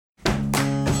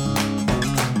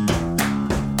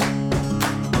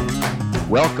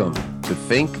Welcome to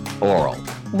Think Oral,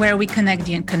 where we connect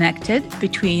the unconnected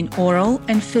between oral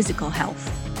and physical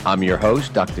health. I'm your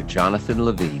host, Dr. Jonathan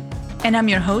Levine. And I'm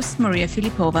your host, Maria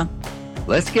Filipova.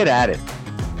 Let's get at it.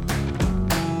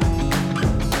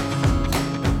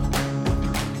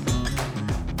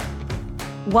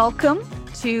 Welcome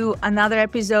to another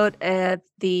episode of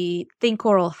the Think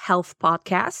Oral Health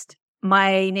podcast.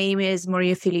 My name is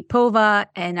Maria Filipova,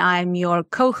 and I'm your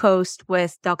co-host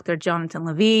with Dr. Jonathan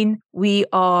Levine. We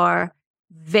are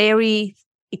very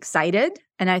excited,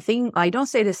 and I think I don't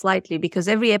say this lightly because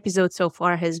every episode so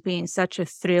far has been such a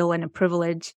thrill and a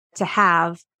privilege to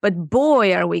have. But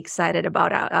boy, are we excited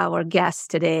about our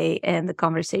guest today and the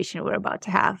conversation we're about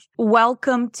to have.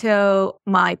 Welcome to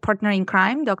my partner in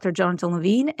crime, Dr. Jonathan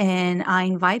Levine, and I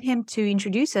invite him to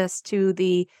introduce us to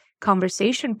the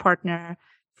conversation partner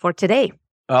for today.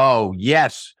 Oh,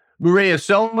 yes. Maria,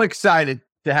 so excited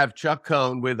to have Chuck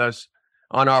Cohen with us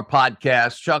on our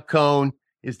podcast. Chuck Cohen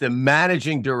is the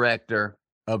managing director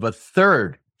of a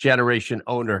third generation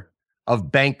owner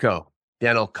of Benco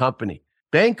Dental Company.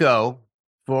 Benco,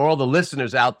 for all the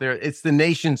listeners out there, it's the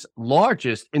nation's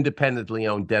largest independently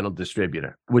owned dental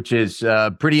distributor, which is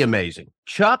pretty amazing.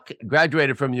 Chuck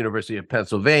graduated from the University of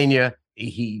Pennsylvania.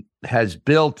 He has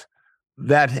built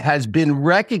that has been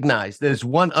recognized as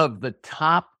one of the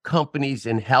top companies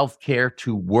in healthcare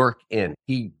to work in.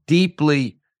 He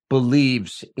deeply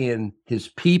believes in his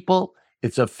people.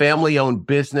 It's a family-owned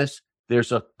business.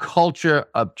 There's a culture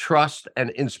of trust and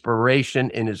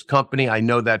inspiration in his company. I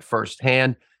know that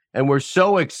firsthand. And we're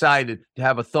so excited to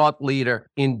have a thought leader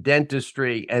in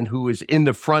dentistry and who is in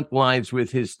the front lines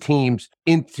with his teams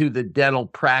into the dental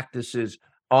practices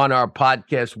on our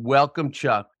podcast. Welcome,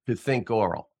 Chuck, to Think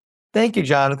Oral. Thank you,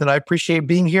 Jonathan. I appreciate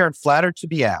being here and flattered to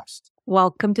be asked.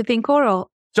 Welcome to Think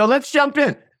Oral. So let's jump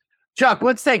in. Chuck,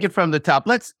 let's take it from the top.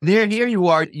 Here you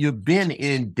are. You've been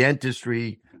in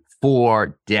dentistry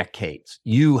for decades.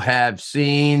 You have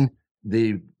seen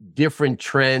the different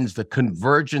trends, the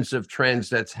convergence of trends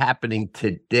that's happening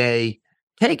today.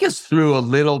 Take us through a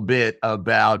little bit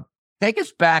take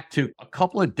us back to a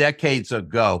couple of decades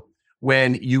ago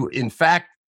when you, in fact,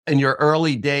 in your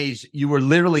early days, you were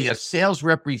literally a sales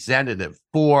representative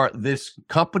for this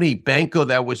company, Benco,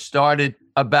 that was started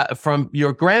from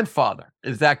your grandfather.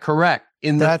 Is that correct?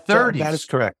 In the 30s. That is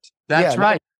correct. That's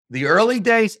right. The early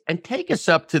days. And take us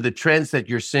up to the trends that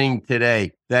you're seeing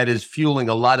today that is fueling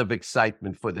a lot of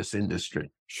excitement for this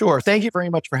industry. Sure. Thank you very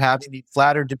much for having me.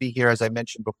 Flattered to be here, as I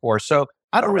mentioned before. So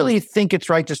I don't really think it's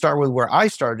right to start with where I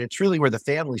started. It's really where the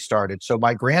family started. So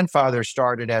my grandfather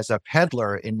started as a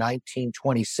peddler in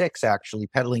 1926, actually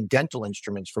peddling dental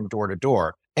instruments from door to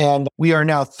door. And we are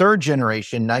now third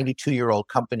generation, 92-year-old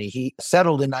company. He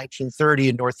settled in 1930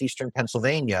 in northeastern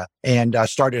Pennsylvania and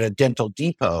started a dental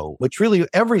depot, which really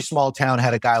every small town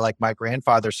had a guy like my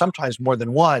grandfather, sometimes more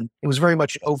than one. It was very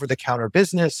much an over-the-counter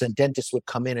business, and dentists would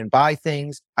come in and buy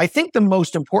things. I think the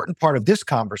most important part of this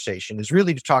conversation is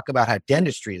really to talk about how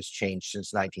dentistry has changed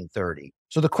since 1930.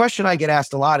 So the question I get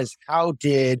asked a lot is, how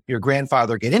did your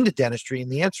grandfather get into dentistry?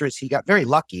 And the answer is he got very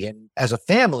lucky. And as a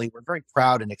family, we're very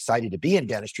proud and excited to be in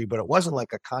dentistry, but it wasn't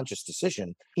like a conscious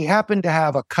decision. He happened to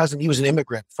have a cousin. He was an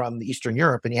immigrant from Eastern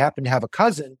Europe, and he happened to have a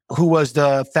cousin who was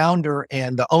the founder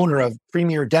and the owner of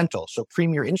Premier Dental. So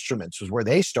Premier Instruments was where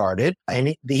they started.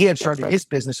 And he had started his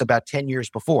business about 10 years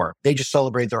before. They just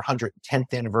celebrated their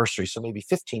 110th anniversary, so maybe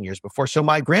 15 years before. So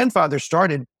my grandfather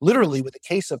started literally with a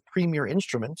case of Premier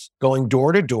Instruments, going door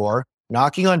to door,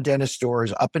 knocking on dentist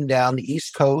doors up and down the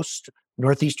East Coast,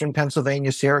 northeastern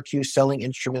Pennsylvania, Syracuse, selling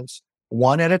instruments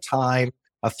one at a time,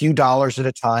 a few dollars at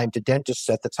a time to dentists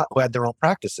at the time who had their own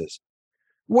practices.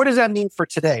 What does that mean for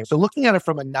today? So looking at it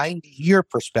from a 90-year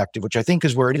perspective, which I think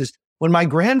is where it is, when my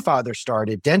grandfather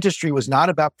started, dentistry was not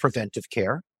about preventive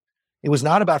care. It was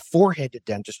not about four-handed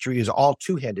dentistry. It was all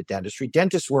two-handed dentistry.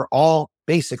 Dentists were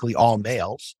basically all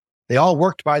males. They all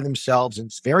worked by themselves in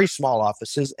very small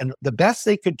offices. And the best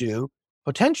they could do,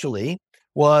 potentially,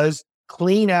 was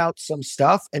clean out some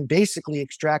stuff and basically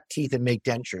extract teeth and make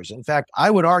dentures. In fact,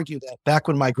 I would argue that back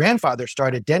when my grandfather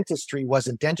started, dentistry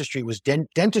wasn't dentistry.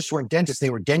 Dentists weren't dentists. They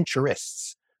were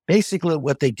denturists. Basically,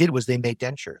 what they did was they made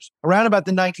dentures. Around about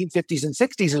the 1950s and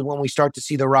 60s is when we start to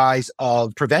see the rise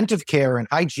of preventive care and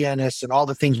hygienists and all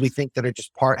the things we think that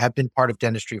are have been part of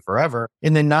dentistry forever.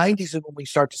 In the 90s is when we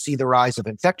start to see the rise of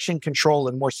infection control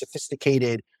and more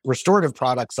sophisticated restorative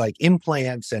products like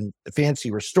implants and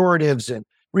fancy restoratives, and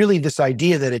really this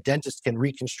idea that a dentist can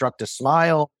reconstruct a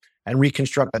smile and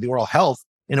reconstruct the oral health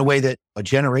in a way that a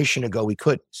generation ago we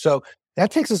couldn't. So that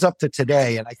takes us up to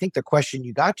today. And I think the question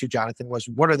you got to, Jonathan, was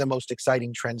what are the most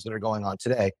exciting trends that are going on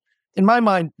today? in my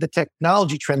mind, the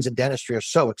technology trends in dentistry are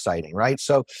so exciting, right?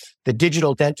 So the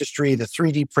digital dentistry, the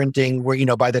 3D printing, where,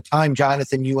 by the time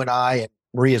Jonathan, you and I, and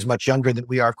Maria is much younger than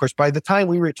we are, of course, by the time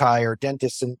we retire,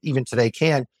 dentists, and even today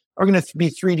are going to be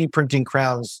 3D printing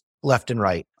crowns left and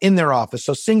right in their office.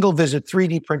 So single visit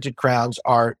 3D printed crowns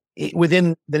are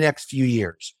within the next few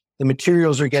years. The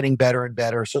materials are getting better and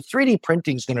better. So 3D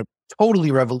printing is going to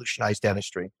totally revolutionize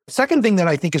dentistry. The second thing that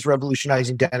I think is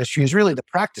revolutionizing dentistry is really the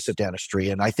practice of dentistry.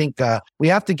 And I think we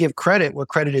have to give credit where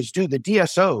credit is due. The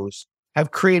DSOs have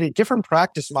created different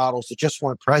practice models that just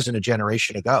weren't present a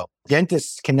generation ago.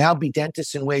 Dentists can now be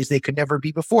dentists in ways they could never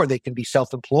be before. They can be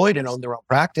self-employed and own their own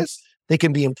practice. They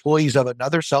can be employees of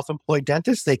another self-employed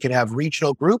dentist. They can have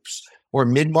regional groups or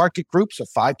mid-market groups of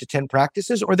 5 to 10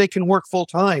 practices, or they can work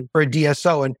full-time for a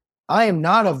DSO. And I am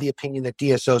not of the opinion that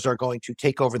DSOs are going to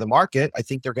take over the market. I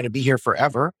think they're going to be here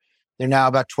forever. They're now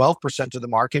about 12% of the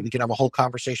market. We can have a whole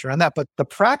conversation around that. But the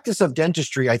practice of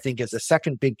dentistry, I think, is the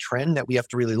second big trend that we have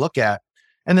to really look at.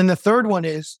 And then the third one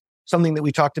is something that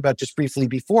we talked about just briefly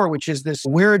before, which is this: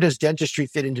 where does dentistry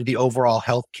fit into the overall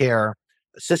healthcare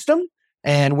system?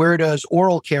 And where does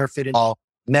oral care fit in all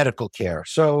medical care?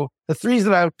 So the three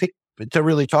that I would pick to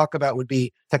really talk about would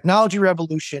be technology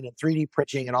revolution and 3D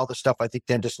printing and all the stuff I think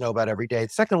dentists know about every day. The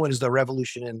second one is the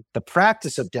revolution in the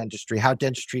practice of dentistry, how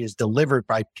dentistry is delivered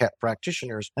by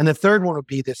practitioners. And the third one would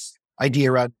be this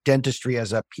idea around dentistry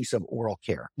as a piece of oral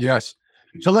care. Yes.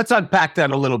 So let's unpack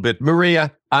that a little bit.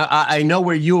 Maria, I know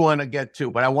where you want to get to,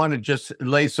 but I want to just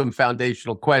lay some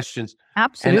foundational questions.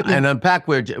 Absolutely. And unpack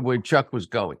where Chuck was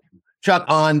going. Chuck,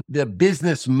 on the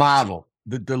business model,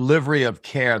 the delivery of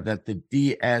care that the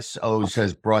DSOs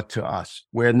has brought to us,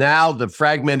 where now the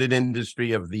fragmented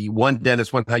industry of the one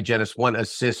dentist, one hygienist, one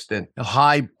assistant,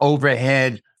 high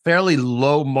overhead, fairly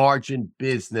low margin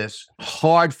business,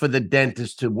 hard for the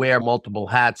dentist to wear multiple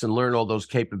hats and learn all those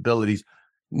capabilities,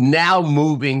 now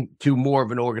moving to more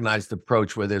of an organized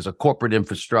approach where there's a corporate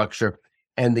infrastructure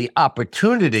and the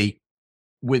opportunity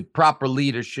with proper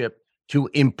leadership to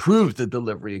improve the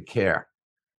delivery of care.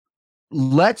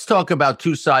 Let's talk about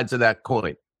two sides of that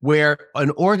coin, where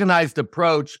an organized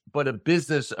approach, but a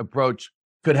business approach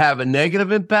could have a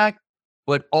negative impact,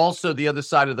 but also the other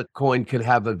side of the coin could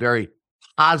have a very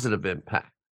positive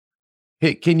impact.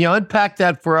 Hey, can you unpack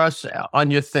that for us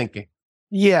on your thinking?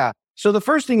 Yeah. So the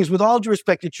first thing is, with all due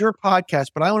respect, it's your podcast,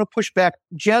 but I want to push back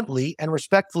gently and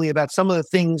respectfully about some of the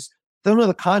things, some of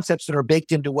the concepts that are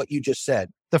baked into what you just said.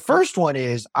 The first one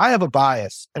is, I have a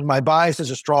bias, and my bias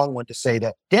is a strong one, to say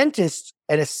that dentists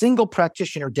and a single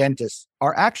practitioner dentist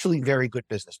are actually very good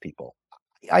business people.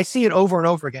 I see it over and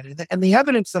over again. And the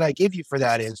evidence that I give you for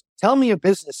that is, tell me a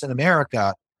business in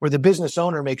America where the business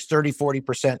owner makes 30,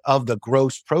 40% of the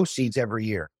gross proceeds every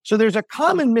year. So there's a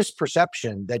common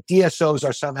misperception that DSOs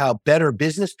are somehow better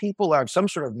business people or have some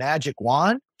sort of magic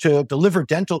wand to deliver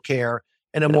dental care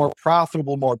in a more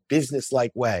profitable, more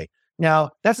business-like way.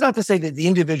 Now, that's not to say that the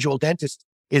individual dentist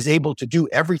is able to do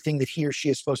everything that he or she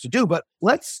is supposed to do, but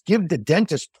let's give the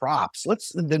dentist props.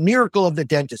 The miracle of the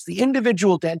dentist. The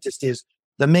individual dentist is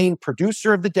the main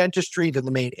producer of the dentistry, they're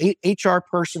the main HR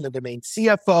person, they're the main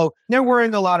CFO. They're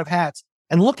wearing a lot of hats.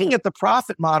 And looking at the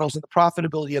profit models and the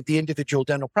profitability of the individual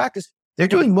dental practice, they're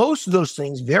doing most of those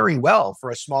things very well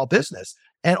for a small business.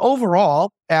 And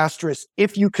overall, asterisk,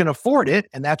 if you can afford it,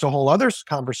 and that's a whole other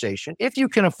conversation, if you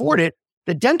can afford it,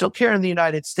 the dental care in the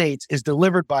United States is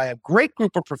delivered by a great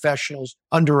group of professionals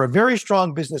under a very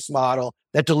strong business model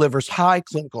that delivers high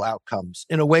clinical outcomes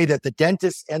in a way that the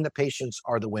dentists and the patients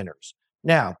are the winners.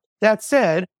 Now, that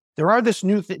said, there are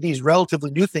these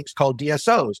relatively new things called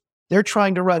DSOs. They're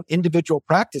trying to run individual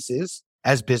practices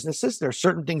as businesses. There are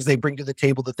certain things they bring to the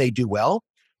table that they do well.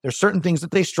 There are certain things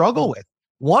that they struggle with.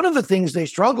 One of the things they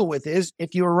struggle with is,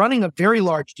 if you're running a very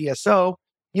large DSO,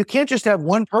 you can't just have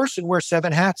one person wear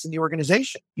 7 hats in the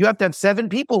organization. You have to have 7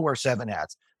 people wear 7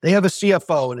 hats. They have a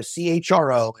CFO and a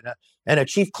CHRO and a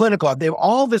chief clinical. They have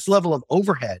all this level of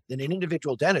overhead that an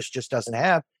individual dentist just doesn't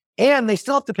have. And they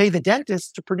still have to pay the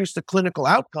dentist to produce the clinical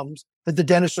outcomes that the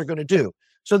dentists are going to do.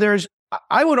 So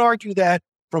I would argue that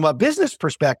from a business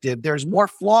perspective, there's more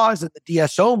flaws in the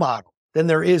DSO model than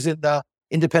there is in the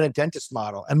independent dentist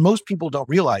model. And most people don't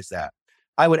realize that.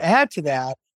 I would add to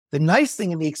that, the nice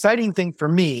thing and the exciting thing for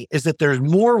me is that there's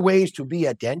more ways to be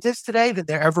a dentist today than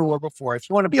there ever were before. If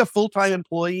you want to be a full-time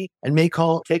employee and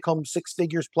take home 6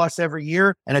 figures plus every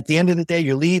year, and at the end of the day,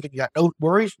 you leave and you got no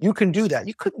worries, you can do that.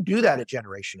 You couldn't do that a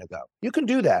generation ago. You can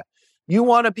do that. You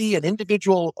want to be an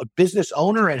individual business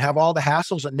owner and have all the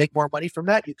hassles and make more money from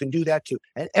that, you can do that too.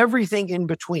 And everything in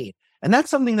between. And that's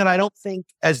something that I don't think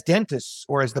as dentists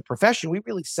or as the profession, we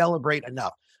really celebrate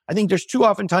enough. I think there's too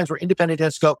often times where independent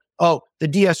dentists go, oh, the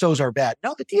DSOs are bad.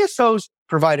 No, the DSOs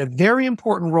provide a very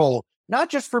important role, not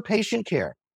just for patient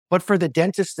care, but for the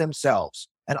dentists themselves.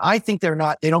 And I think they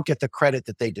don't get the credit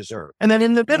that they deserve. And then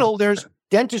in the middle, there's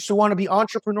dentists who want to be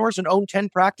entrepreneurs and own 10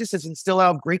 practices and still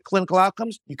have great clinical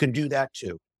outcomes. You can do that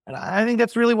too. And I think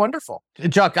that's really wonderful.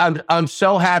 Chuck, I'm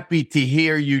so happy to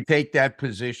hear you take that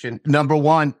position. Number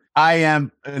one, I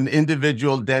am an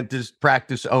individual dentist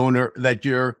practice owner that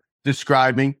you're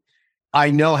describing. I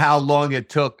know how long it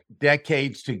took,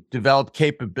 decades, to develop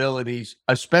capabilities,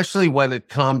 especially when it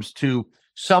comes to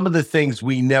some of the things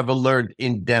we never learned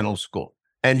in dental school.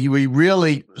 And we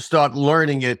really start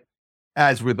learning it,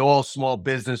 as with all small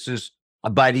businesses,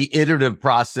 by the iterative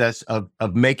process of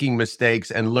making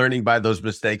mistakes and learning by those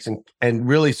mistakes, and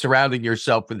really surrounding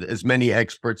yourself with as many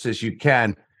experts as you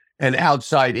can and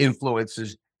outside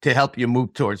influences to help you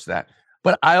move towards that.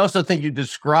 But I also think you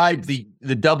described the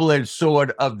double-edged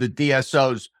sword of the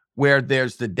DSOs, where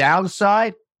there's the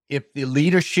downside if the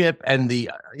leadership and the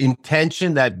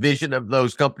intention, that vision of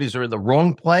those companies are in the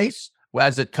wrong place,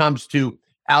 as it comes to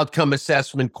outcome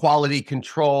assessment, quality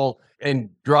control, and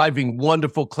driving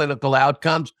wonderful clinical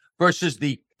outcomes, versus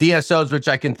the DSOs, which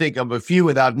I can think of a few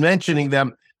without mentioning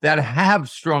them, that have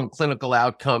strong clinical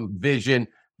outcome vision,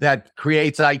 that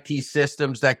creates IT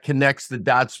systems, that connects the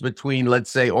dots between, let's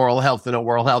say, oral health and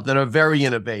oral health, that are very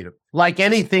innovative. Like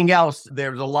anything else,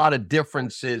 there's a lot of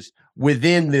differences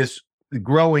within this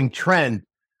growing trend,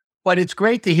 but it's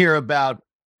great to hear about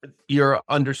your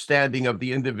understanding of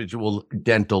the individual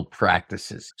dental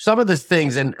practices. Some of the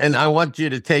things, and I want you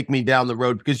to take me down the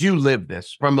road because you live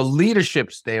this from a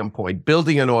leadership standpoint,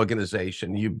 building an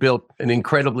organization. You built an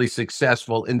incredibly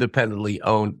successful, independently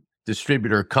owned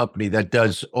distributor company that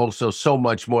does also so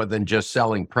much more than just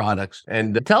selling products.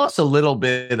 And tell us a little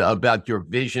bit about your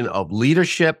vision of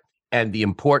leadership and the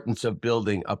importance of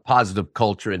building a positive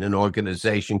culture in an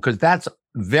organization, because that's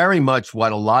very much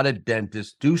what a lot of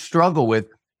dentists do struggle with,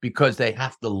 because they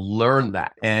have to learn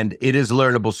that. And it is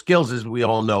learnable skills, as we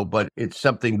all know, but it's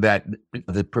something that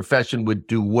the profession would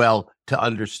do well to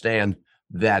understand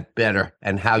that better,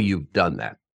 and how you've done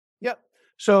that. Yep.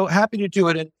 So happy to do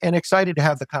it, and excited to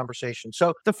have the conversation.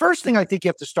 So the first thing I think you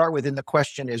have to start with in the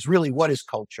question is really, what is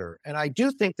culture? And I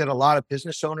do think that a lot of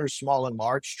business owners, small and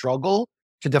large, struggle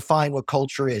to define what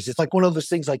culture is. It's like one of those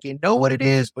things, like, you know what it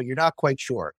is, but you're not quite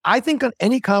sure. I think on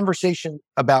any conversation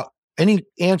about any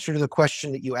answer to the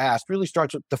question that you asked really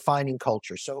starts with defining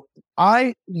culture. So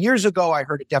years ago, I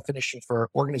heard a definition for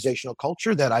organizational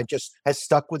culture that has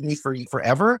stuck with me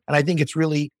forever. And I think it's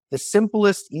really the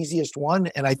simplest, easiest one.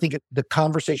 And I think the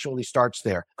conversation really starts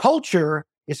there. Culture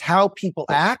is how people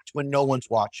act when no one's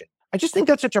watching. I just think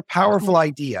that's such a powerful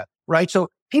idea, right? So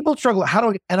people struggle,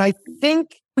 and I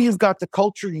think you've got the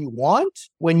culture you want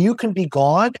when you can be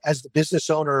gone as the business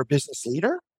owner or business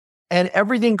leader, and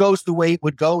everything goes the way it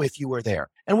would go if you were there.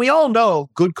 And we all know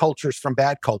good cultures from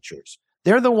bad cultures.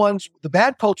 The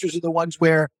bad cultures are the ones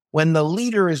where when the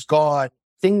leader is gone,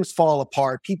 things fall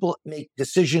apart. People make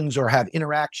decisions or have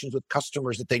interactions with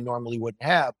customers that they normally wouldn't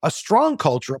have. A strong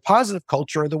culture, a positive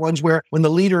culture, are the ones where when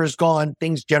the leader is gone,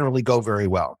 things generally go very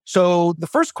well. So the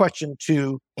first question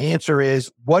to answer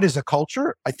is, what is a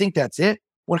culture? I think that's it.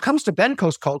 When it comes to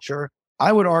Benco's culture,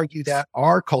 I would argue that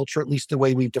our culture, at least the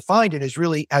way we've defined it,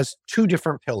 has two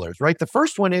different pillars, right? The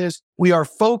first one is we are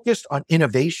focused on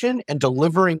innovation and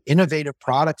delivering innovative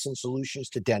products and solutions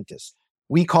to dentists.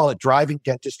 We call it driving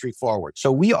dentistry forward.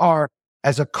 So we are,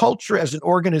 as a culture, as an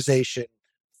organization,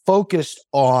 focused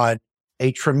on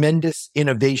a tremendous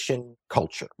innovation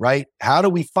culture, right? How do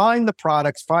we find the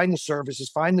products, find the services,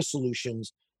 find the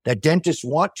solutions that dentists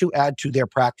want to add to their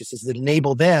practices that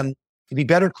enable them to be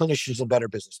better clinicians and better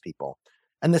business people?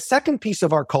 And the second piece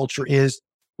of our culture is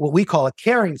what we call a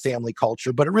caring family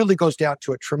culture, but it really goes down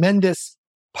to a tremendous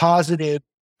positive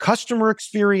customer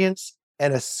experience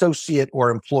and associate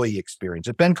or employee experience.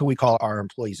 At Benco, we call our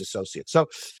employees associates. So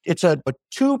it's a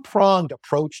two-pronged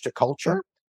approach to culture,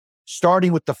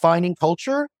 starting with defining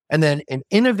culture, and then an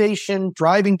innovation,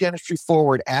 driving dentistry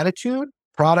forward attitude,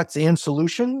 products and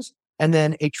solutions, and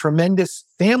then a tremendous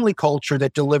family culture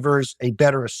that delivers a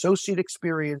better associate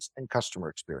experience and customer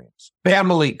experience.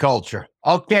 Family culture.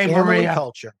 Okay, Family Maria.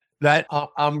 culture. That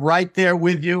I'm right there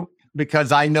with you,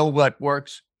 because I know what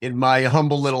works in my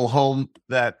humble little home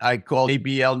that I call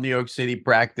ABL New York City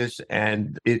practice,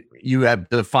 and you have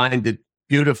defined it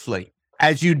beautifully.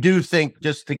 As you do think,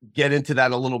 just to get into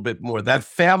that a little bit more, that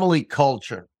family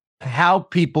culture, how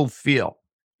people feel,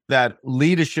 that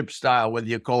leadership style, whether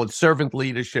you call it servant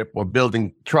leadership or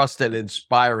building trust and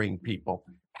inspiring people,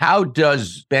 how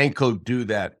does Benco do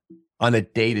that on a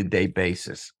day-to-day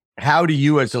basis? how do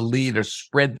you as a leader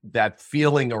spread that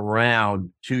feeling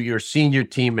around to your senior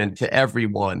team and to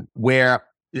everyone where,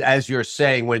 as you're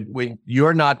saying, when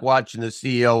you're not watching the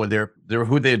CEO or they're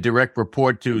who their direct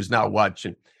report to is not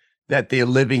watching, that they're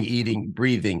living, eating,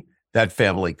 breathing that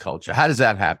family culture? How does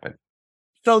that happen?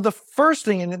 So the first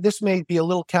thing, and this may be a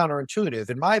little counterintuitive,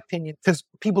 in my opinion, because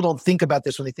people don't think about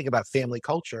this when they think about family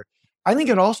culture, I think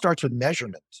it all starts with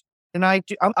measurement. And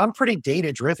I'm pretty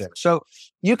data driven. So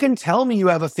you can tell me you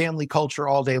have a family culture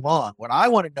all day long. What I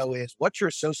want to know is what's your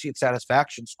associate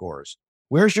satisfaction scores?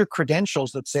 Where's your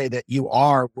credentials that say that you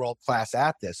are world class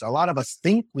at this? A lot of us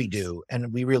think we do,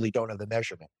 and we really don't have the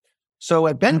measurement. So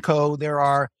at Benco, there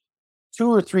are 2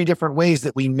 or 3 different ways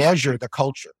that we measure the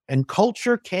culture, and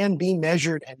culture can be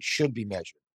measured and should be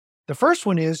measured. The first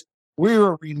one is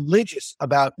we're religious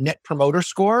about net promoter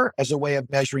score as a way of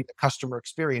measuring the customer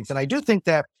experience. And I do think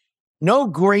that no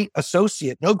great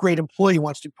associate, no great employee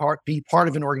wants to be part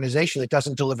of an organization that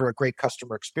doesn't deliver a great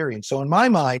customer experience. So in my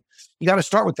mind, you got to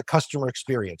start with the customer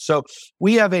experience. So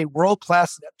we have a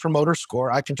world-class net promoter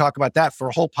score. I can talk about that for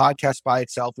a whole podcast by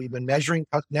itself. We've been measuring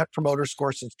net promoter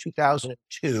score since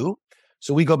 2002.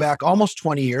 So we go back almost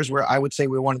 20 years, where I would say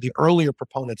we're one of the earlier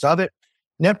proponents of it.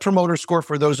 Net promoter score,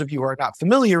 for those of you who are not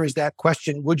familiar, is that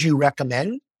question, would you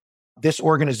recommend this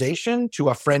organization to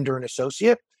a friend or an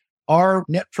associate? Our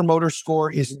net promoter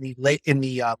score is in the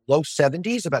low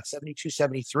 70s, about 72,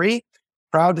 73.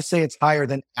 Proud to say it's higher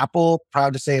than Apple.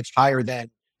 Proud to say it's higher than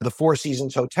the Four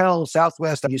Seasons Hotel,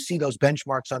 Southwest. You see those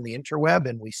benchmarks on the interweb,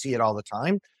 and we see it all the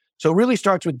time. So it really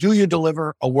starts with, do you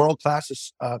deliver a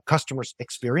world-class customer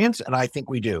experience? And I think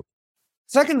we do.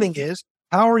 Second thing is,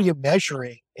 how are you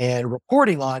measuring and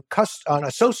reporting on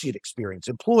associate experience,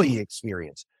 employee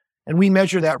experience? And we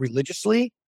measure that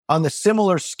religiously. On the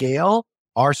similar scale,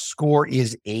 our score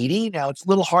is 80. Now, it's a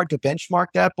little hard to benchmark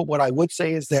that, but what I would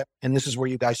say is that, and this is where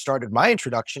you guys started my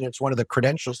introduction, it's one of the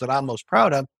credentials that I'm most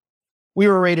proud of. We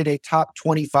were rated a top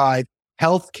 25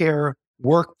 healthcare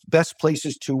best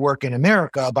places to work in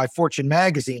America by Fortune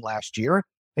magazine last year.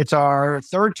 It's our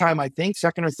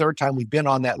second or third time we've been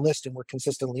on that list, and we're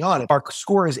consistently on it. Our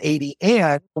score is 80,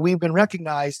 and we've been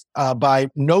recognized by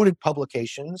noted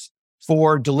publications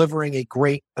for delivering a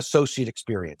great associate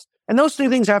experience. And those 2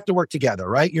 things have to work together,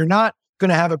 right? You're not going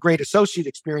to have a great associate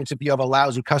experience if you have a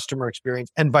lousy customer experience,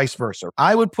 and vice versa.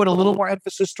 I would put a little more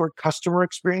emphasis toward customer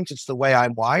experience. It's the way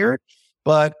I'm wired,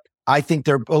 but I think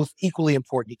they're both equally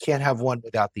important. You can't have one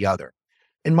without the other.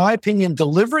 In my opinion,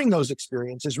 delivering those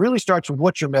experiences really starts with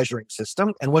what's your measuring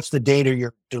system and what's the data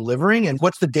you're delivering and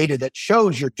what's the data that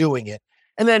shows you're doing it.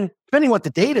 And then depending on what the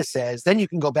data says, then you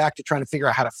can go back to trying to figure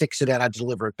out how to fix it and how to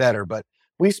deliver it better. But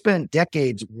we spent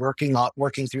decades working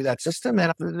through that system.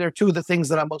 And they're 2 of the things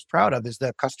that I'm most proud of is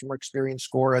the customer experience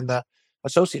score and the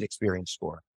associate experience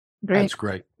score. Great. That's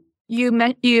great. You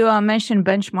mentioned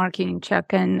benchmarking,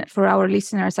 Chuck, and for our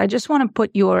listeners, I just want to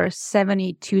put your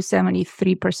 72-73%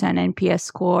 NPS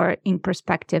score in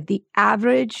perspective. The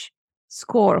average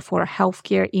score for a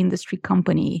healthcare industry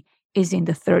company is in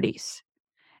the 30s,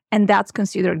 and that's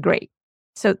considered great.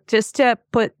 So just to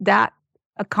put that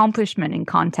accomplishment in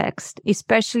context,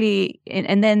 especially,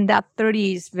 and then that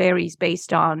 30s varies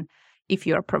based on if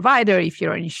you're a provider, if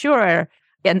you're an insurer,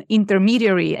 an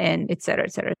intermediary, and et cetera,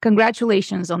 et cetera.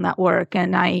 Congratulations on that work.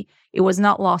 And it was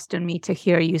not lost on me to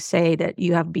hear you say that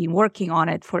you have been working on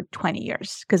it for 20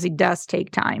 years, because it does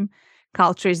take time.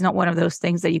 Culture is not one of those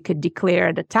things that you could declare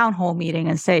at a town hall meeting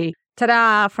and say,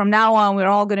 ta-da, from now on, we're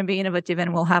all going to be innovative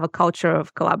and we'll have a culture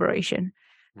of collaboration.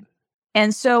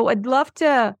 And so I'd love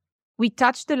to, we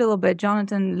touched a little bit,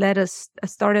 Jonathan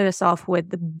started us off with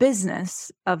the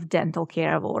business of dental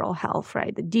care, of oral health,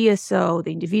 right? The DSO,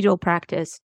 the individual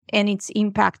practice, and its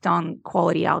impact on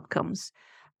quality outcomes.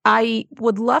 I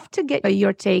would love to get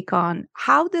your take on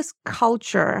how does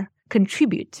culture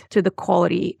contribute to the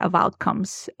quality of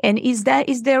outcomes? And is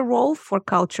there a role for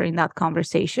culture in that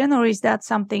conversation, or is that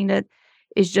something that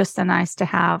is just a nice to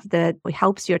have that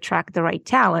helps you attract the right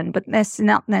talent, but that's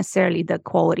not necessarily the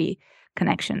quality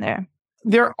connection there?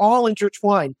 They're all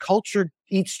intertwined. Culture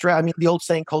eats strategy. The old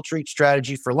saying, culture eats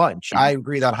strategy for lunch. I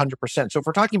agree that 100%. So if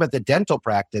we're talking about the dental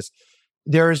practice,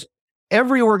 there's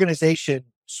every organization,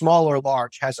 small or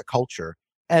large, has a culture.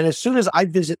 And as soon as I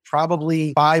visit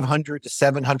probably 500 to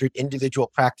 700 individual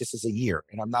practices a year,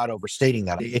 and I'm not overstating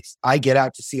that, I get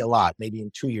out to see a lot. Maybe in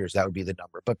 2 years, that would be the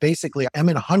number. But basically, I'm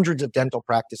in hundreds of dental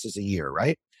practices a year,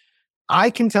 right?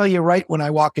 I can tell you right when I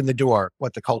walk in the door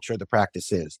what the culture of the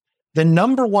practice is. The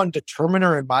number one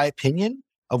determiner, in my opinion,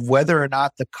 of whether or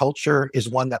not the culture is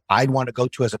one that I'd want to go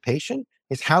to as a patient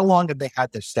is how long have they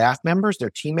had their staff members, their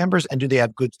team members, and do they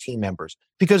have good team members?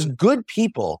 Because good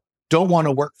people don't want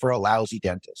to work for a lousy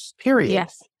dentist, period.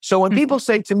 Yes. So when people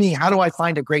say to me, how do I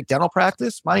find a great dental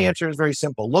practice? My answer is very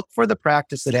simple. Look for the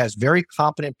practice that has very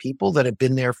competent people that have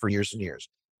been there for years and years.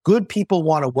 Good people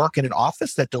want to work in an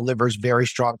office that delivers very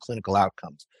strong clinical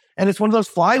outcomes. And it's one of those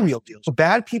flywheel deals. So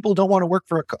bad people don't want to work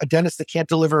for a dentist that can't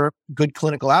deliver good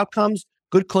clinical outcomes.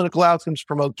 Good clinical outcomes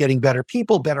promote getting better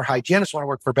people. Better hygienists want to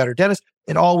work for better dentists.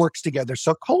 It all works together.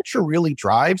 So culture really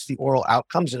drives the oral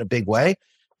outcomes in a big way.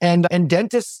 And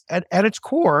dentists at its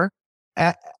core,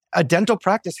 a dental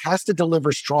practice has to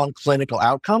deliver strong clinical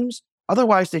outcomes.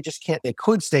 Otherwise, they just can't. They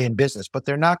could stay in business, but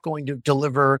they're not going to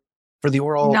deliver for the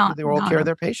oral care of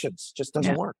their patients. Just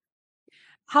doesn't work.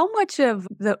 How much of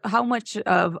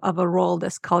a role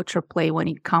does culture play when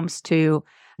it comes to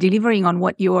delivering on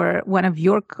one of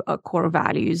your core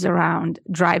values around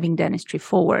driving dentistry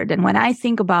forward? And when I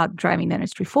think about driving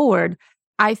dentistry forward,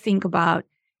 I think about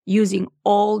using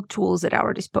all tools at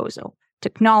our disposal: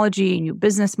 technology, new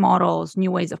business models,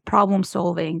 new ways of problem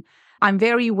solving. I'm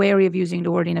very wary of using the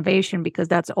word innovation because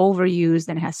that's overused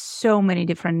and has so many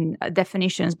different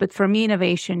definitions. But for me,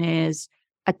 innovation is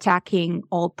attacking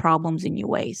old problems in new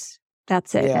ways.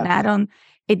 That's it. Yeah. And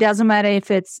it doesn't matter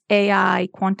if it's AI,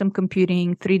 quantum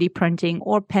computing, 3D printing,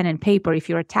 or pen and paper. If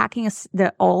you're attacking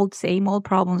the same old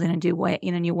problems in a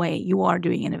new way, you are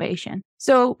doing innovation.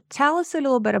 So tell us a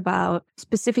little bit about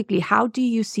specifically, how do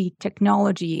you see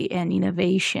technology and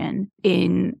innovation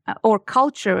or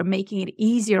culture making it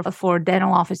easier for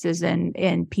dental offices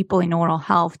and people in oral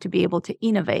health to be able to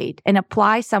innovate and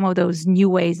apply some of those new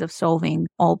ways of solving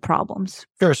all problems?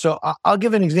 Sure. So I'll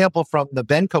give an example from the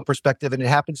Benco perspective, and it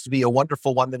happens to be a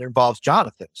wonderful one that involves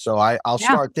Jonathan. So I'll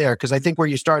start there because I think where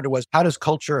you started was, how does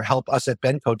culture help us at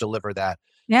Benco deliver that?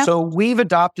 Yeah. So we've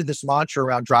adopted this mantra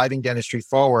around driving dentistry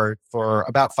forward for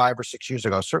about 5 or 6 years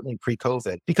ago, certainly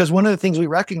pre-COVID, because one of the things we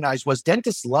recognized was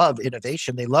dentists love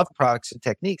innovation. They love products and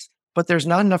techniques, but there's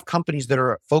not enough companies that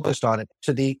are focused on it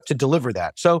to deliver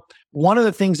that. So one of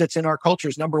the things that's in our culture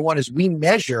is, number one, is we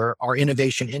measure our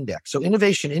innovation index. So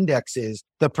innovation index is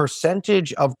the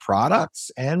percentage of products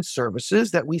and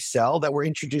services that we sell that were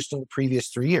introduced in the previous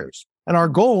 3 years. And our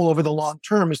goal over the long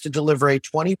term is to deliver a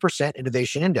 20%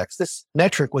 innovation index. This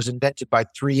metric was invented by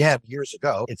 3M years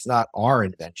ago. It's not our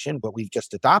invention, but we've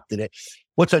just adopted it.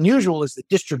 What's unusual is that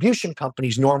distribution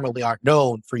companies normally aren't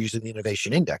known for using the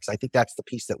innovation index. I think that's the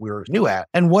piece that we're new at.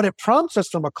 And what it prompts us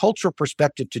from a cultural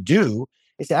perspective to do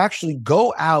is to actually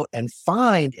go out and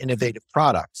find innovative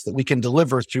products that we can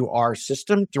deliver through our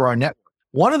system, through our network.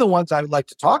 One of the ones I would like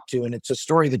to talk to, and it's a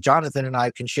story that Jonathan and I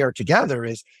can share together,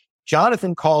 is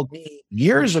Jonathan called me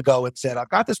years ago and said, I've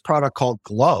got this product called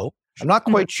Glow. I'm not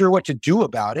quite sure what to do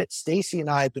about it. Stacy and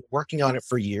I have been working on it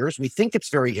for years. We think it's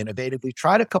very innovative. We've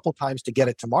tried a couple times to get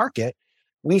it to market.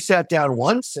 We sat down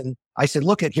once and I said,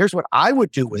 look, here's what I would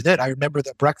do with it. I remember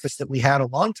the breakfast that we had a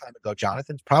long time ago,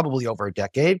 Jonathan, probably over a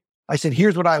decade. I said,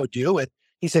 here's what I would do. And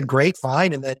he said, great,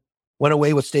 fine. And then went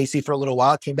away with Stacy for a little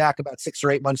while, came back about 6 or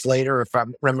 8 months later, if my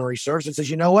memory serves, and says,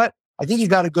 you know what? I think you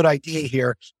got a good idea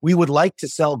here. We would like to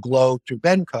sell Glow through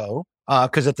Benco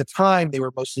because at the time they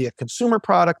were mostly a consumer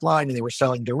product line and they were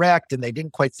selling direct and they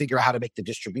didn't quite figure out how to make the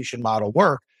distribution model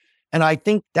work. And I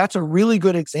think that's a really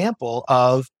good example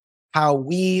of how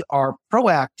we are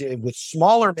proactive with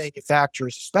smaller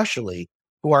manufacturers, especially,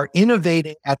 who are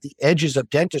innovating at the edges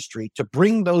of dentistry to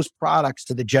bring those products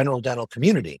to the general dental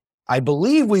community. I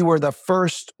believe we were the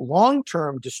first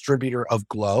long-term distributor of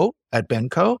Glow at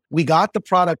Benco. We got the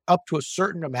product up to a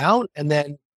certain amount, and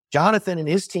then Jonathan and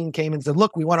his team came and said,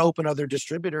 look, we want to open other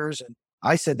distributors. And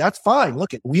I said, that's fine.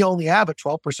 Look, we only have a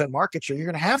 12% market share. You're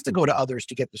going to have to go to others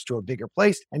to get this to a bigger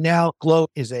place. And now Glow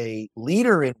is a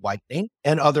leader in whitening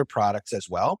and other products as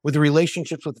well, with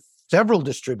relationships with several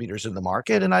distributors in the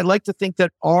market. And I like to think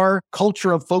that our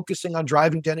culture of focusing on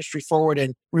driving dentistry forward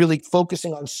and really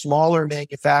focusing on smaller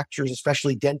manufacturers,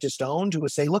 especially dentist owned, who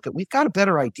would say, look, we've got a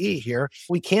better idea here.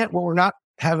 We're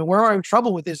having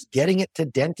trouble with is getting it to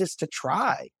dentists to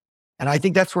try. And I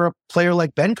think that's where a player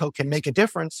like Benco can make a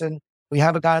difference. And we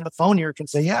have a guy on the phone here who can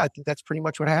say, yeah, I think that's pretty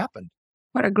much what happened.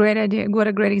 What a great idea. What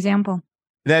a great example.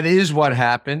 That is what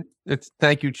happened.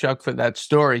 Thank you, Chuck, for that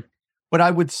story. But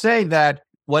I would say that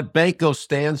what Benco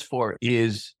stands for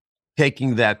is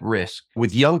taking that risk.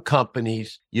 With young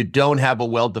companies, you don't have a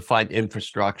well-defined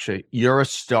infrastructure. You're a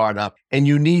startup, and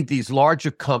you need these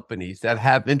larger companies that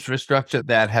have infrastructure,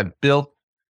 that have built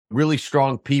really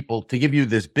strong people to give you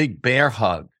this big bear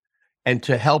hug and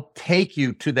to help take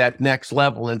you to that next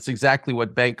level. And it's exactly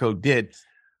what Benco did.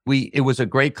 It was a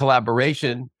great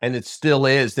collaboration, and it still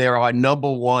is. They're our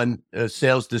number one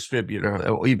sales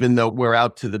distributor, even though we're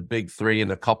out to the big three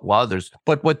and a couple others.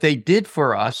 But what they did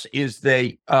for us is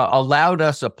they allowed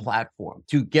us a platform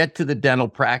to get to the dental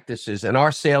practices, and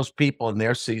our salespeople and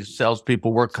their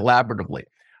salespeople work collaboratively.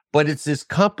 But it's this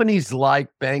companies like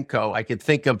Benco, I could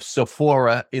think of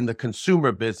Sephora in the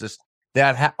consumer business,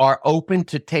 that are open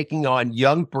to taking on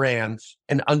young brands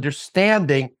and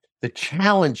understanding the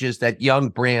challenges that young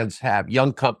brands have,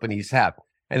 young companies have.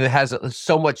 And it has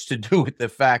so much to do with the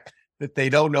fact that they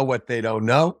don't know what they don't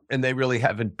know, and they really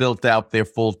haven't built out their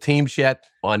full teams yet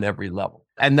on every level.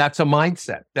 And that's a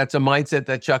mindset. That's a mindset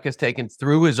that Chuck has taken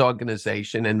through his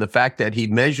organization. And the fact that he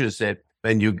measures it,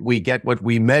 and we get what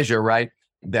we measure, right?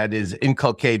 That is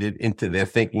inculcated into their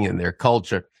thinking and their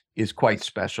culture is quite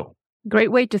special.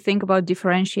 Great way to think about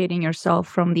differentiating yourself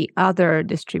from the other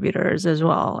distributors as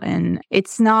well. And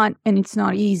it's not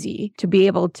easy to be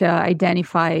able to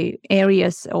identify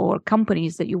areas or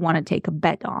companies that you want to take a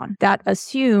bet on. That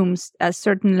assumes having a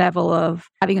certain level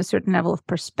of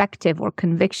perspective or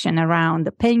conviction around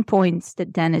the pain points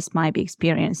that dentists might be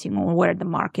experiencing or where the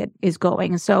market is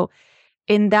going. So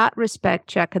in that respect,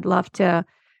 Chuck, I'd love to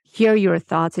hear your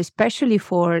thoughts, especially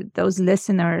for those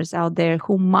listeners out there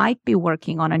who might be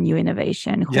working on a new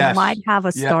innovation, who might have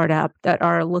a startup that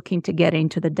are looking to get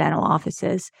into the dental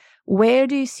offices. Where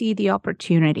do you see the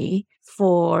opportunity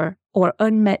for or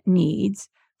unmet needs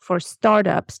for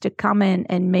startups to come in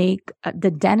and make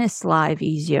the dentist's life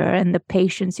easier and the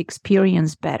patient's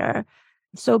experience better?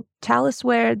 So tell us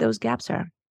where those gaps are.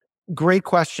 Great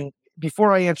question.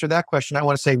 Before I answer that question, I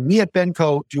want to say we at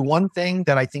Benco do one thing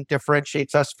that I think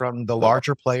differentiates us from the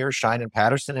larger players, Schein and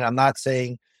Patterson. And I'm not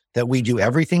saying that we do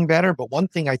everything better, but one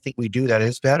thing I think we do that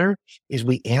is better is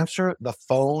we answer the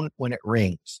phone when it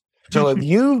rings. So if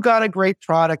you've got a great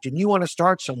product and you want to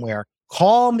start somewhere,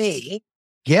 call me,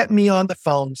 get me on the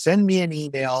phone, send me an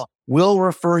email. We'll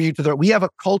refer you to we have a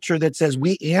culture that says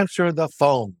we answer the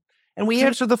phone, and we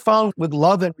answer the phone with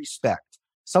love and respect.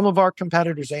 Some of our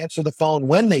competitors answer the phone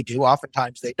when they do.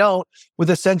 Oftentimes they don't, with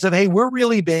a sense of, hey, we're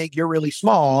really big, you're really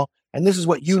small, and this is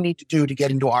what you need to do to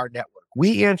get into our network.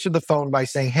 We answer the phone by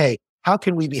saying, hey, how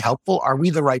can we be helpful? Are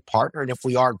we the right partner? And if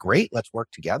we are, great, let's work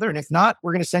together. And if not,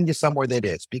 we're going to send you somewhere that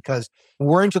is, because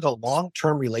we're into the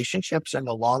long-term relationships and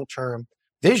the long-term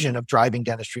vision of driving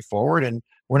dentistry forward. And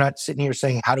we're not sitting here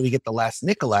saying, how do we get the last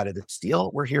nickel out of this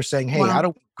deal? We're here saying, hey, how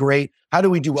do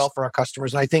we do well for our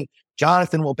customers? And I think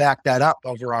Jonathan will back that up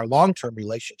over our long-term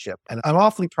relationship. And I'm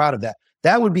awfully proud of that.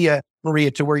 That would be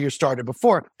Maria, to where you started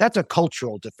before. That's a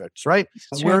cultural difference, right?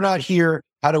 Sure. We're not here,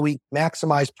 how do we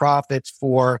maximize profits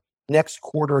for next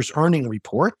quarter's earning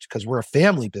report? Because we're a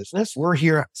family business. We're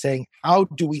here saying, how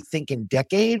do we think in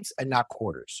decades and not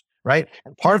quarters, right?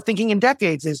 And part of thinking in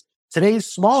decades is today's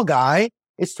small guy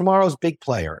is tomorrow's big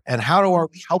player. And how are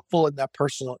we helpful in that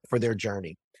person for their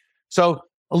journey? So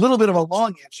a little bit of a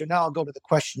long answer. Now I'll go to the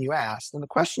question you asked. And the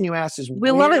question you asked is...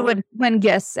 We love it when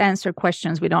guests answer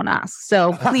questions we don't ask.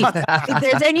 So please, if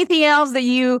there's anything else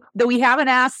that we haven't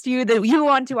asked you that you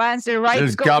want to answer, right?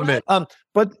 Just gum it.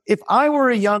 But if I were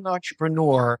a young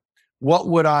entrepreneur, where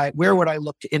would I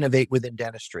look to innovate within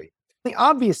dentistry? The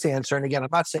obvious answer, and again, I'm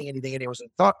not saying anything anyone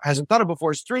hasn't thought of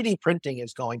before, is 3D printing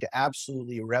is going to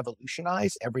absolutely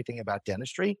revolutionize everything about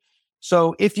dentistry.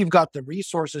 So if you've got the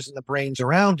resources and the brains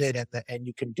around it and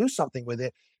you can do something with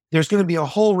it, there's going to be a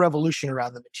whole revolution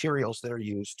around the materials that are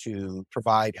used to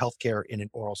provide healthcare in an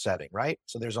oral setting, right?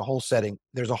 So there's a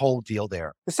whole deal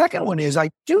there. The second one is I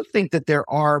do think that there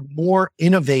are more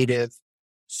innovative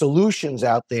solutions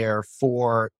out there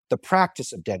for the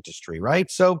practice of dentistry,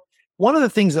 right? So one of the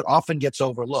things that often gets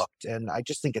overlooked, and I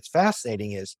just think it's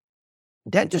fascinating, is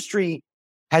dentistry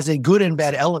has a good and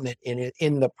bad element in it,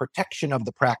 in the protection of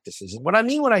the practices. And what I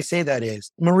mean when I say that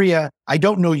is, Maria, I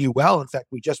don't know you well. In fact,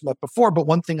 we just met before, but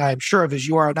one thing I am sure of is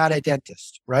you are not a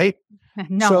dentist, right?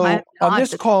 No. So on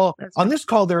this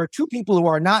call, there are two people who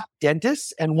are not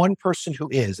dentists and one person who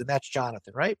is, and that's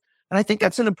Jonathan, right? And I think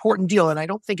that's an important deal. And I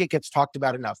don't think it gets talked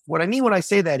about enough. What I mean when I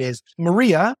say that is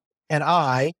Maria and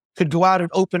I could go out and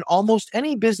open almost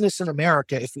any business in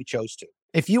America if we chose to.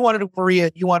 If you wanted to, Maria,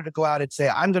 you wanted to go out and say,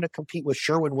 I'm going to compete with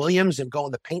Sherwin-Williams and go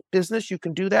in the paint business, you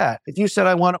can do that. If you said,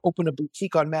 I want to open a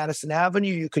boutique on Madison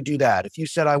Avenue, you could do that. If you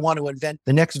said, I want to invent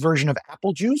the next version of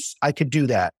apple juice, I could do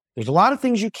that. There's a lot of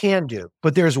things you can do,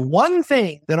 but there's one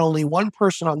thing that only one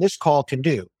person on this call can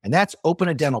do, and that's open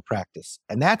a dental practice.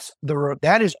 And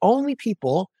that is only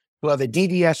people who have a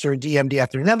DDS or a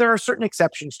DMD. Now, there are certain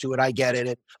exceptions to it. I get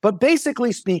it. But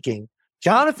basically speaking,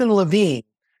 Jonathan Levine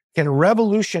can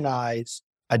revolutionize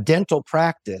a dental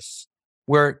practice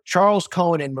where Charles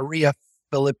Cohen and Maria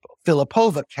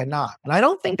Filipova cannot. And I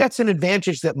don't think that's an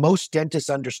advantage that most dentists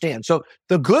understand. So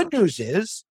the good news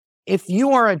is, if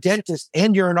you are a dentist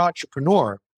and you're an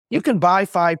entrepreneur, you can buy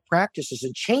 5 practices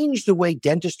and change the way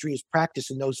dentistry is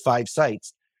practiced in those 5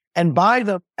 sites and buy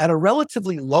them at a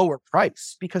relatively lower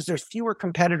price because there's fewer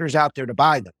competitors out there to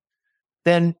buy them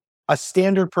than a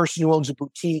standard person who owns a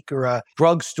boutique or a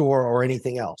drugstore or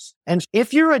anything else. And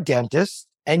if you're a dentist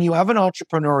and you have an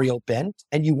entrepreneurial bent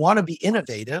and you want to be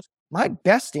innovative, my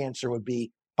best answer would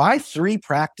be buy 3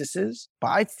 practices,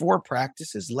 buy 4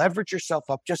 practices, leverage yourself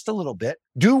up just a little bit,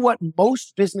 do what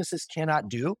most businesses cannot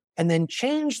do, and then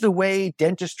change the way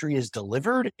dentistry is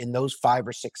delivered in those 5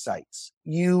 or 6 sites.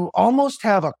 You almost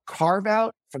have a carve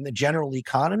out from the general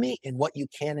economy in what you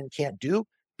can and can't do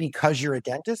because you're a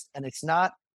dentist. And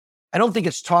I don't think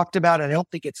it's talked about, and I don't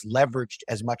think it's leveraged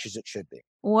as much as it should be.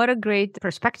 What a great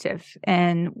perspective,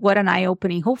 and what an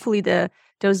eye-opening. Hopefully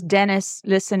those dentists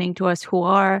listening to us who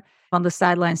are on the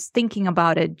sidelines thinking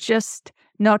about it, just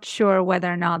not sure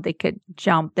whether or not they could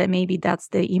jump, that maybe that's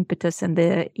the impetus and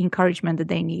the encouragement that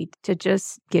they need to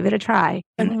just give it a try.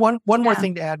 And one more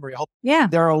thing to add, Maria. Yeah.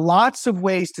 There are lots of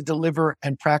ways to deliver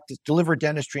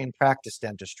dentistry and practice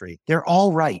dentistry. They're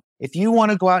all right. If you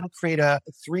want to go out and create a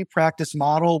 3-practice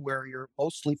model where you're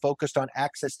mostly focused on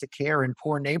access to care in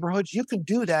poor neighborhoods, you can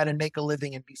do that and make a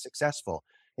living and be successful.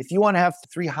 If you want to have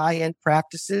 3 high-end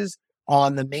practices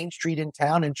on the main street in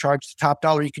town and charge the top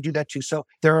dollar, you could do that too. So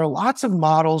there are lots of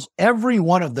models. Every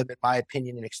one of them, in my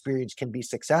opinion and experience, can be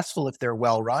successful if they're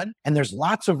well run. And there's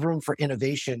lots of room for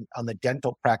innovation on the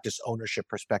dental practice ownership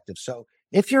perspective. So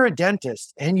if you're a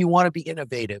dentist and you want to be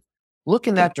innovative, look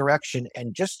in that direction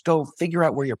and just go figure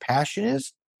out where your passion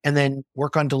is and then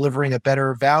work on delivering a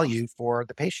better value for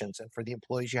the patients and for the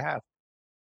employees you have.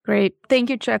 Great.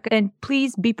 Thank you, Chuck. And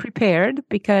please be prepared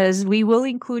because we will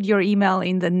include your email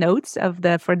in the notes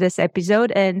for this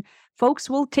episode, and folks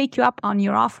will take you up on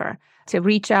your offer to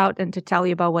reach out and to tell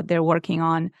you about what they're working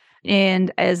on.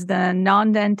 And as the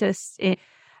non-dentist,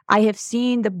 I have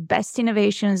seen the best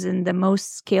innovations and the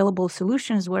most scalable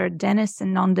solutions where dentists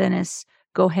and non-dentists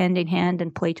go hand in hand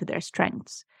and play to their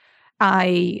strengths.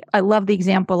 I love the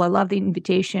example. I love the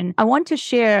invitation. I want to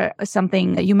share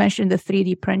something. You mentioned the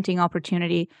 3D printing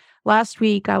opportunity. Last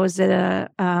week, I was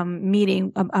at a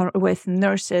meeting with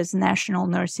nurses, National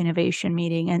Nurse Innovation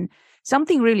Meeting, and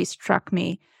something really struck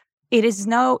me.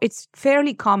 It's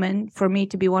fairly common for me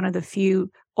to be one of the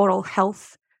few oral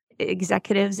health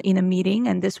executives in a meeting,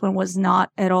 and this one was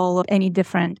not at all any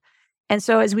different. And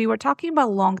so as we were talking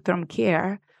about long-term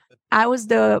care, I was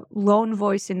the lone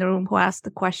voice in the room who asked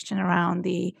the question around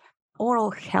the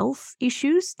oral health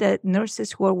issues that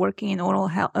nurses who are working in oral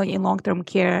health, in long-term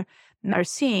care are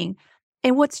seeing.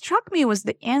 And what struck me was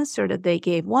the answer that they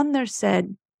gave. One nurse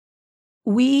said,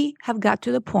 "We have got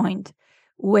to the point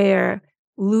where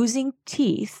losing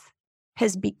teeth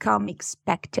has become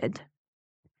expected.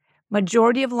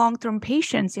 Majority of long-term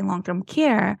patients in long-term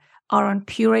care are on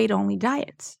pureed-only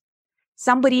diets."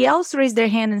 Somebody else raised their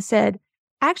hand and said,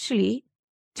 "Actually,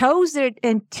 toes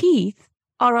and teeth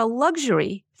are a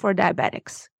luxury for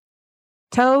diabetics.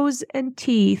 Toes and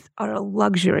teeth are a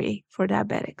luxury for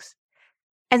diabetics."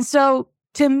 And so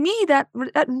to me, that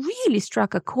really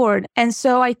struck a chord. And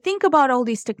so I think about all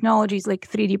these technologies like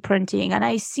 3D printing, and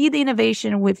I see the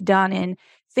innovation we've done in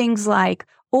things like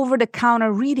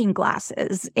over-the-counter reading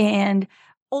glasses and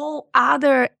all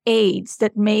other aids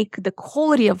that make the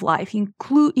quality of life,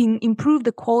 improve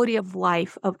the quality of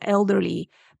life of elderly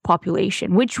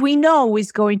population, which we know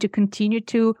is going to continue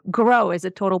to grow as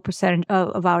a total percentage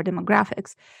of our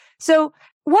demographics. So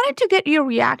wanted to get your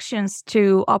reactions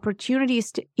to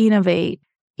opportunities to innovate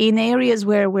in areas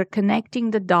where we're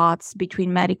connecting the dots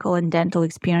between medical and dental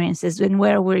experiences and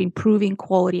where we're improving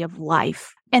quality of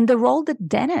life and the role that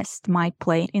dentists might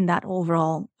play in that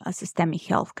overall systemic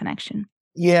health connection.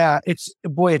 Yeah, it's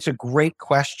a great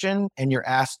question. And you're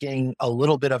asking a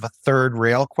little bit of a third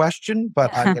rail question,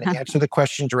 but I'm going to answer the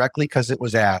question directly because it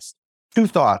was asked. 2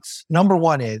 thoughts. Number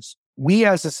one is we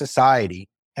as a society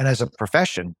and as a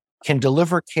profession can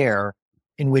deliver care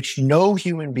in which no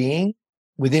human being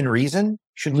within reason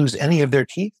should lose any of their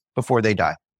teeth before they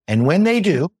die. And when they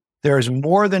do, there's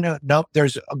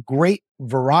there's a great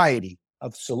variety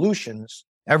of solutions.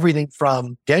 Everything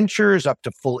from dentures up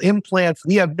to full implants.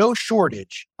 We have no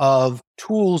shortage of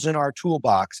tools in our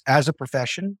toolbox as a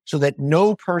profession so that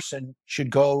no person should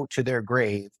go to their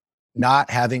grave not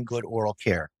having good oral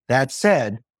care. That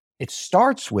said, it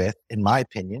starts with, in my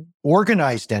opinion,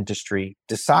 organized dentistry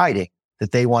deciding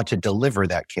that they want to deliver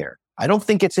that care. I don't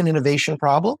think it's an innovation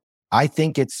problem. I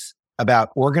think it's about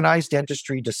organized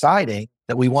dentistry deciding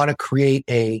that we want to create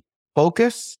a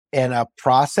focus and a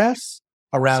process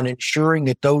around ensuring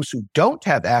that those who don't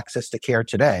have access to care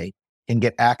today can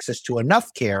get access to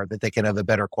enough care that they can have a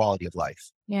better quality of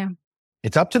life. Yeah.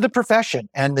 It's up to the profession,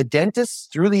 and the dentists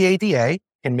through the ADA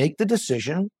can make the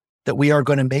decision that we are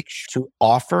going to make to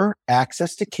offer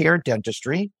access to care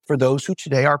dentistry for those who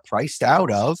today are priced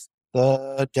out of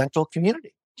the dental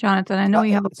community. Jonathan, I know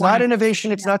you have a point. It's not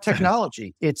innovation. It's not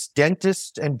technology. It's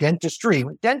dentists and dentistry.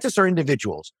 Dentists are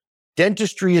individuals.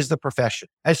 Dentistry is the profession.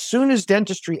 As soon as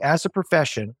dentistry as a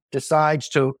profession decides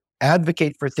to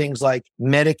advocate for things like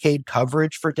Medicaid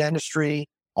coverage for dentistry,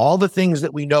 all the things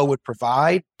that we know would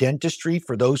provide dentistry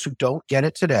for those who don't get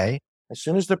it today, as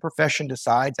soon as the profession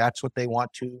decides that's what they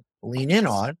want to lean in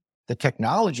on, the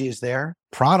technology is there,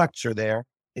 products are there.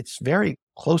 It's very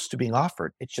close to being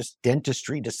offered. It's just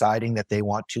dentistry deciding that they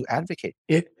want to advocate.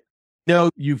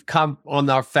 You've come on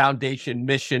our foundation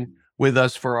mission with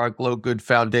us for our Glow Good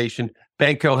Foundation.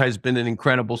 Benco has been an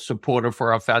incredible supporter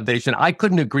for our foundation. I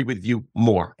couldn't agree with you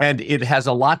more. And it has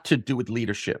a lot to do with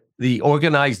leadership, the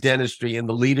organized dentistry and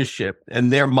the leadership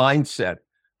and their mindset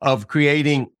of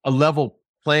creating a level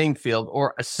playing field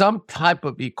or some type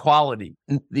of equality.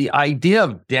 The idea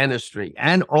of dentistry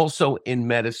and also in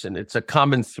medicine, it's a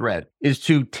common thread, is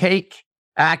to take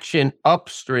action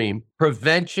upstream,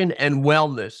 prevention and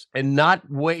wellness, and not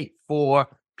wait for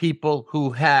people who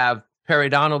have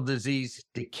periodontal disease,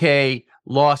 decay,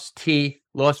 lost teeth,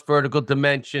 lost vertical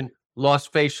dimension,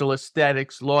 lost facial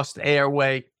aesthetics, lost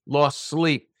airway, lost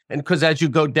sleep. And because as you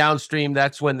go downstream,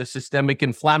 that's when the systemic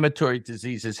inflammatory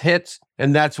diseases hits.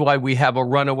 And that's why we have a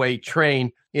runaway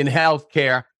train in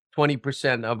healthcare.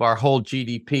 20% of our whole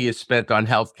GDP is spent on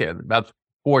healthcare, about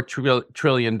 $4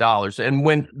 trillion. And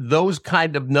when those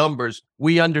kind of numbers,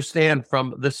 we understand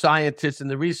from the scientists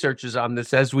and the researchers on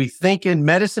this, as we think in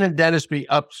medicine and dentistry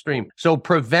upstream. So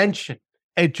prevention,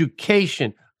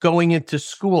 education, going into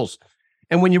schools.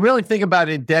 And when you really think about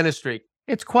it in dentistry,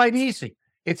 it's quite easy.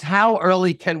 It's how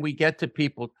early can we get to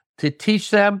people to teach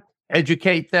them,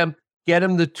 educate them, get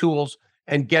them the tools,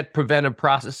 and get preventive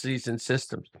processes and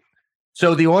systems.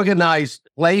 So the organized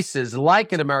places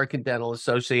like an American Dental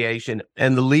Association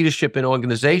and the leadership in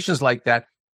organizations like that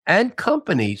and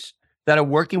companies that are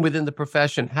working within the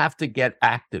profession have to get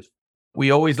active.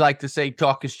 We always like to say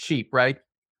talk is cheap, right?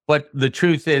 But the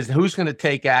truth is, who's going to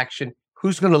take action?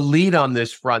 Who's going to lead on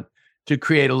this front to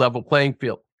create a level playing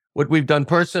field? What we've done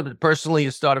personally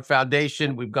is start a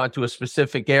foundation. We've gone to a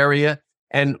specific area.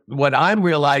 And what I'm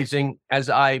realizing as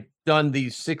I've done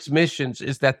these 6 missions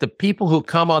is that the people who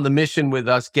come on the mission with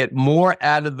us get more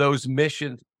out of those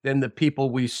missions than the people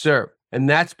we serve. And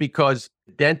that's because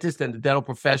dentists and the dental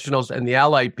professionals and the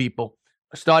allied people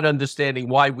start understanding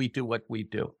why we do what we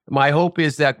do. My hope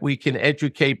is that we can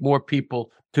educate more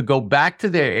people to go back to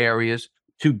their areas,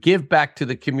 to give back to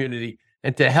the community,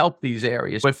 and to help these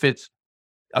areas. If it's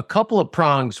a couple of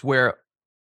prongs where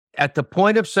at the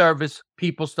point of service,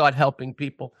 people start helping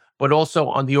people, but also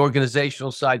on the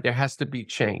organizational side, there has to be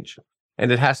change,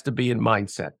 and it has to be in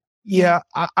mindset. Yeah,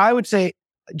 I would say,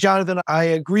 Jonathan, I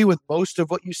agree with most of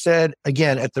what you said.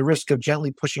 Again, at the risk of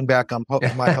gently pushing back on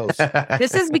my host.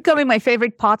 This is becoming my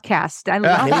favorite podcast. I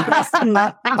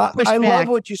love I love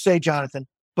what you say, Jonathan.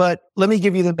 But let me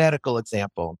give you the medical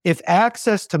example. If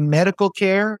access to medical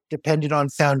care depended on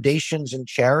foundations and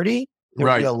charity, there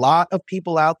would be a lot of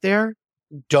people out there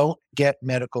who don't get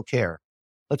medical care.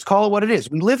 Let's call it what it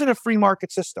is. We live in a free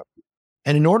market system.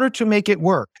 And in order to make it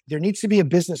work, there needs to be a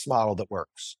business model that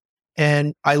works.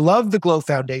 And I love the Glow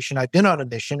Foundation. I've been on a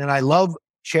mission, and I love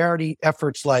charity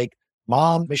efforts like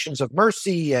Mom Missions of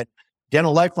Mercy and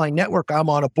Dental Lifeline Network. I'm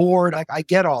on a board. I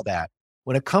get all that.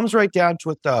 When it comes right down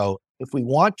to it, though, if we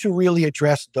want to really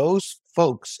address those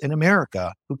folks in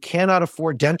America who cannot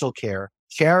afford dental care,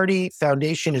 charity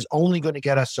foundation is only going to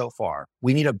get us so far.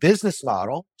 We need a business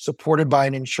model supported by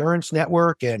an insurance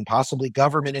network and possibly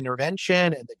government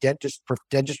intervention and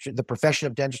the profession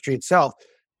of dentistry itself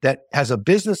that has a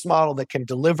business model that can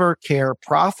deliver care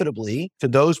profitably to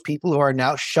those people who are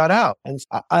now shut out. And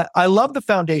I love the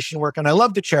foundation work and I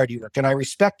love the charity work and I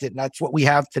respect it. And that's what we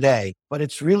have today, but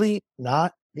it's really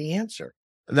not the answer.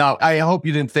 No, I hope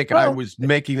you didn't think I was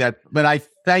making that, but I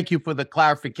thank you for the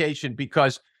clarification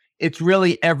because it's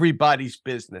really everybody's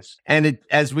business. And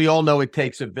as we all know, it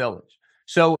takes a village.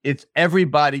 So it's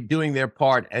everybody doing their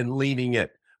part and leading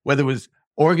it, whether it was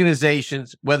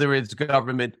organizations, whether it's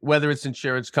government, whether it's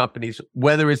insurance companies,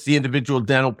 whether it's the individual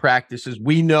dental practices.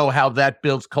 We know how that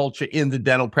builds culture in the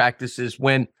dental practices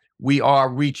when we are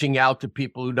reaching out to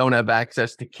people who don't have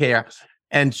access to care.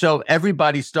 And so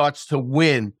everybody starts to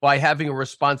win by having a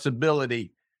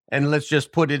responsibility. And let's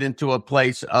just put it into a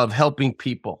place of helping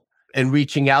people. and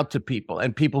reaching out to people,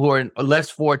 and people who are less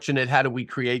fortunate. How do we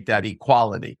create that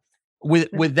equality?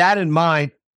 With that in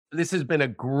mind, this has been a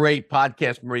great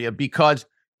podcast, Maria, because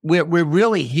we're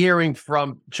really hearing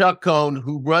from Chuck Cohen,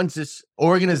 who runs this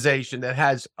organization that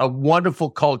has a wonderful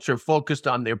culture focused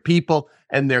on their people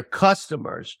and their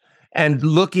customers, and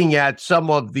looking at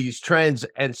some of these trends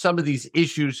and some of these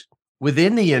issues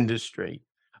within the industry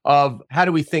of how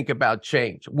do we think about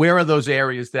change? Where are those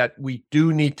areas that we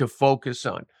do need to focus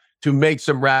on to make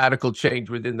some radical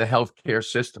change within the healthcare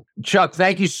system? Chuck,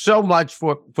 thank you so much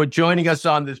for joining us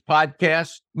on this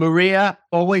podcast. Maria,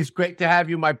 always great to have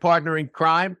you, my partner in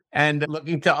crime, and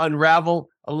looking to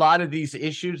unravel a lot of these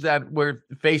issues that we're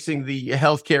facing the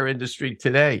healthcare industry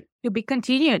today. To be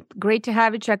continued. Great to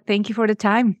have you, Chuck. Thank you for the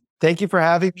time. Thank you for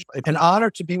having me. An honor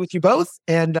to be with you both,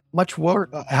 and much more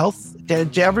health to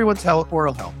everyone's health,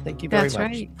 oral health. Thank you very much. That's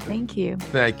right. Thank you.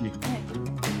 Thank you.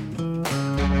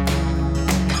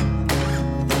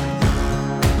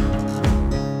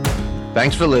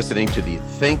 Thanks for listening to the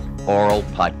Think Oral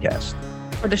podcast.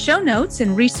 For the show notes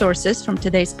and resources from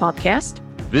today's podcast,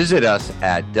 visit us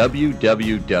at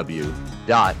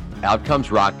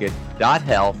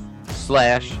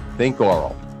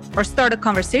www.outcomesrocket.health/thinkoral. or start a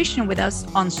conversation with us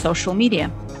on social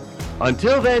media.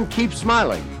 Until then, keep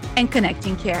smiling and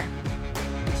connecting care.